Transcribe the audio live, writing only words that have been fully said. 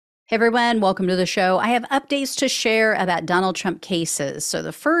Hey everyone, welcome to the show. I have updates to share about Donald Trump cases. So,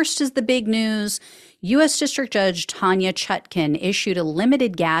 the first is the big news. U.S. District Judge Tanya Chutkan issued a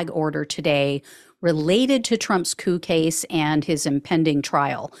limited gag order today related to Trump's coup case and his impending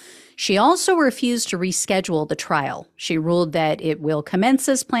trial. She also refused to reschedule the trial. She ruled that it will commence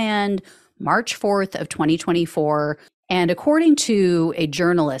as planned March 4th of 2024. And according to a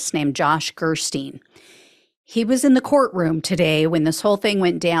journalist named Josh Gerstein, he was in the courtroom today when this whole thing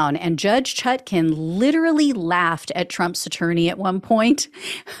went down, and Judge Chutkan literally laughed at Trump's attorney at one point.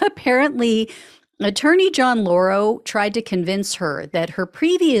 Apparently, attorney John Lauro tried to convince her that her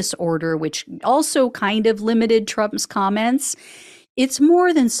previous order, which also kind of limited Trump's comments, it's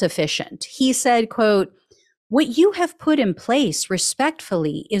more than sufficient. He said, quote, "What you have put in place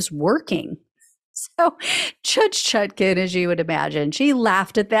respectfully is working." So Judge Chutkan, as you would imagine, she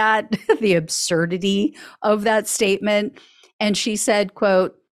laughed at that, the absurdity of that statement. And she said,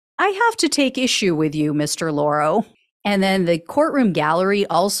 quote, "I have to take issue with you, Mr. Lauro." And then the courtroom gallery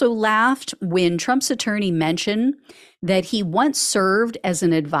also laughed when Trump's attorney mentioned that he once served as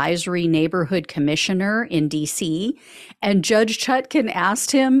an advisory neighborhood commissioner in D.C. And Judge Chutkan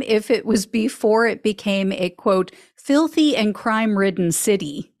asked him if it was before it became a, quote, "filthy and crime-ridden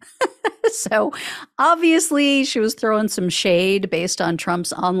city." So obviously she was throwing some shade based on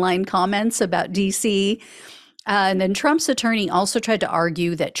Trump's online comments about DC. And then Trump's attorney also tried to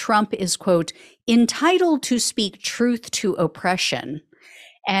argue that Trump is, quote, "entitled to speak truth to oppression."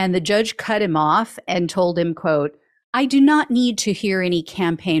 And the judge cut him off and told him, quote, "I do not need to hear any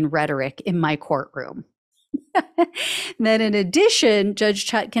campaign rhetoric in my courtroom." Then, in addition, Judge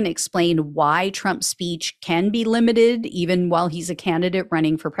Chutkan explained why Trump's speech can be limited even while he's a candidate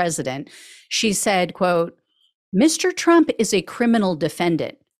running for president. She said, quote, "Mr. Trump is a criminal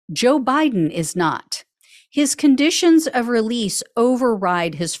defendant. Joe Biden is not. His conditions of release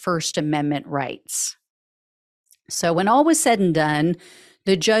override his First Amendment rights." So when all was said and done,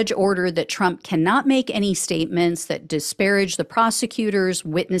 the judge ordered that Trump cannot make any statements that disparage the prosecutors,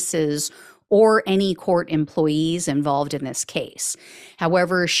 witnesses, or any court employees involved in this case.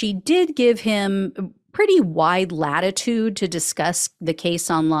 However, she did give him pretty wide latitude to discuss the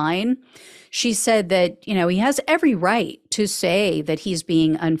case online. She said that, he has every right to say that he's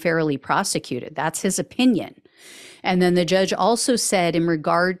being unfairly prosecuted. That's his opinion. And then the judge also said in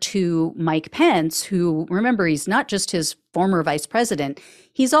regard to Mike Pence, who, remember, he's not just his former vice president,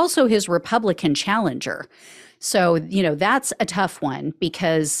 he's also his Republican challenger. So, that's a tough one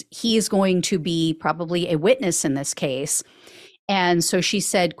because he's going to be probably a witness in this case. And so she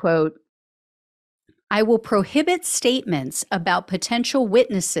said, quote, "I will prohibit statements about potential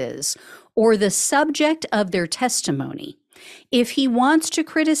witnesses or the subject of their testimony. If he wants to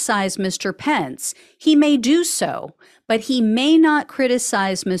criticize Mr. Pence, he may do so, but he may not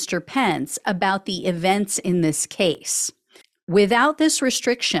criticize Mr. Pence about the events in this case. Without this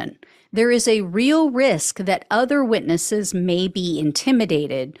restriction, there is a real risk that other witnesses may be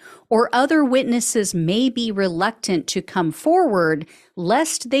intimidated or other witnesses may be reluctant to come forward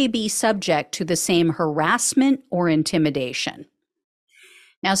lest they be subject to the same harassment or intimidation."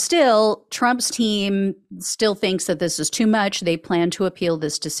 Now, still, Trump's team still thinks that this is too much. They plan to appeal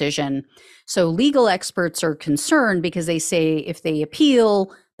this decision. So legal experts are concerned because they say if they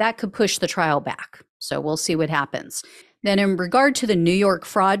appeal, that could push the trial back. So we'll see what happens. Then in regard to the New York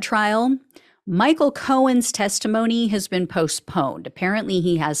fraud trial, Michael Cohen's testimony has been postponed. Apparently,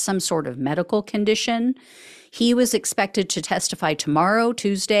 he has some sort of medical condition. He was expected to testify tomorrow,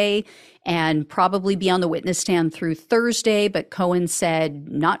 Tuesday, and probably be on the witness stand through Thursday. But Cohen said,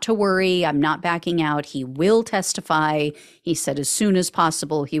 not to worry, I'm not backing out. He will testify. He said as soon as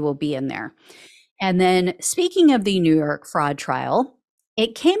possible, he will be in there. And then speaking of the New York fraud trial,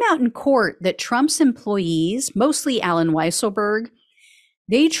 it came out in court that Trump's employees, mostly Allen Weisselberg,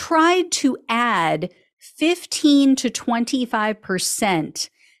 they tried to add 15 to 25%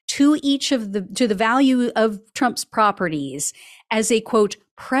 to each of the value of Trump's properties as a, quote,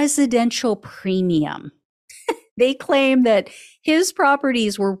 "presidential premium." They claim that his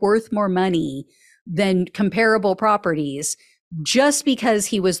properties were worth more money than comparable properties just because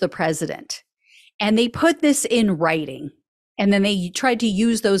he was the president. And they put this in writing. And then they tried to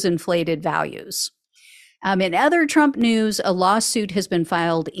use those inflated values. In other Trump news, a lawsuit has been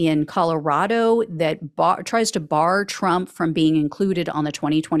filed in Colorado that tries to bar Trump from being included on the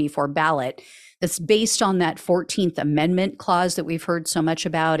 2024 ballot. That's based on that 14th Amendment clause that we've heard so much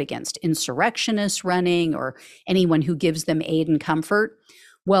about against insurrectionists running or anyone who gives them aid and comfort.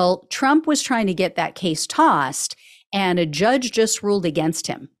 Well, Trump was trying to get that case tossed, and a judge just ruled against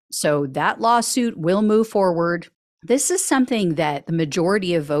him. So that lawsuit will move forward. This is something that the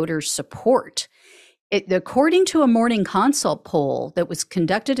majority of voters support. According to a Morning Consult poll that was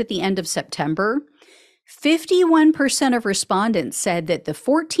conducted at the end of September, 51% of respondents said that the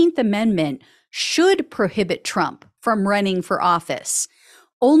 14th Amendment should prohibit Trump from running for office.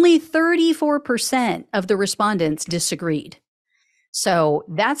 Only 34% of the respondents disagreed. So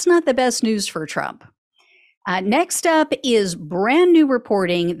that's not the best news for Trump. Next up is brand new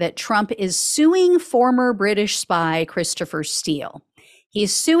reporting that Trump is suing former British spy Christopher Steele.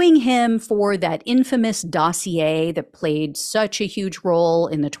 He's suing him for that infamous dossier that played such a huge role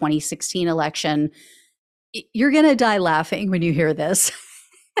in the 2016 election. You're going to die laughing when you hear this.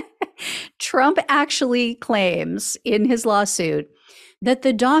 Trump actually claims in his lawsuit that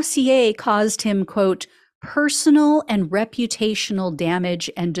the dossier caused him, quote, personal and reputational damage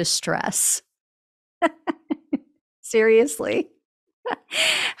and distress. Seriously?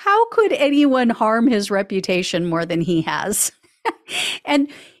 How could anyone harm his reputation more than he has? And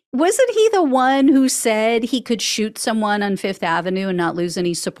wasn't he the one who said he could shoot someone on Fifth Avenue and not lose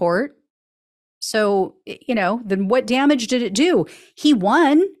any support? So, then what damage did it do? He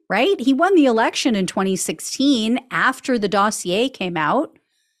won, right? He won the election in 2016 after the dossier came out.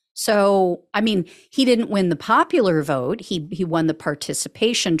 So, he didn't win the popular vote. He won the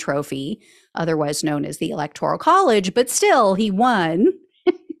participation trophy, otherwise known as the Electoral College, but still he won.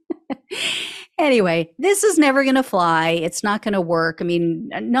 Anyway, this is never going to fly. It's not going to work.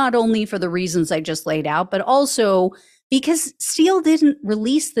 Not only for the reasons I just laid out, but also because Steele didn't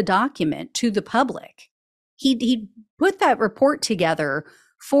release the document to the public. He put that report together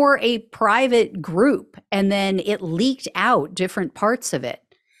for a private group, and then it leaked out different parts of it.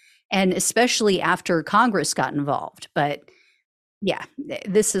 And especially after Congress got involved. But yeah,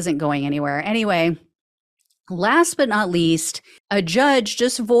 this isn't going anywhere. Anyway, last but not least, a judge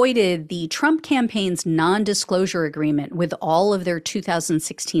just voided the Trump campaign's non-disclosure agreement with all of their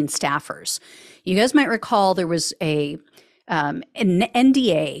 2016 staffers. You guys might recall there was an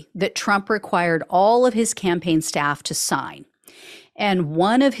NDA that Trump required all of his campaign staff to sign. And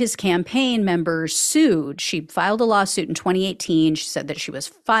one of his campaign members sued. She filed a lawsuit in 2018. She said that she was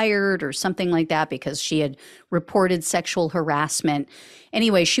fired or something like that because she had reported sexual harassment.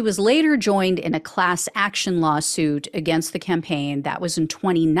 Anyway, she was later joined in a class action lawsuit against the campaign. That was in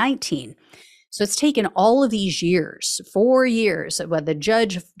 2019. So it's taken all of these years, 4 years, but the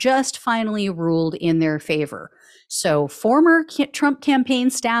judge just finally ruled in their favor. So former Trump campaign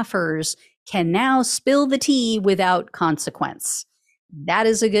staffers can now spill the tea without consequence. That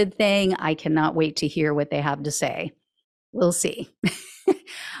is a good thing. I cannot wait to hear what they have to say. We'll see.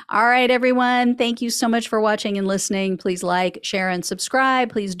 All right, everyone. Thank you so much for watching and listening. Please like, share, and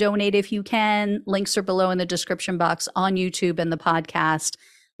subscribe. Please donate if you can. Links are below in the description box on YouTube and the podcast.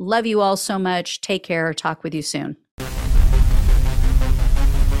 Love you all so much. Take care. Talk with you soon.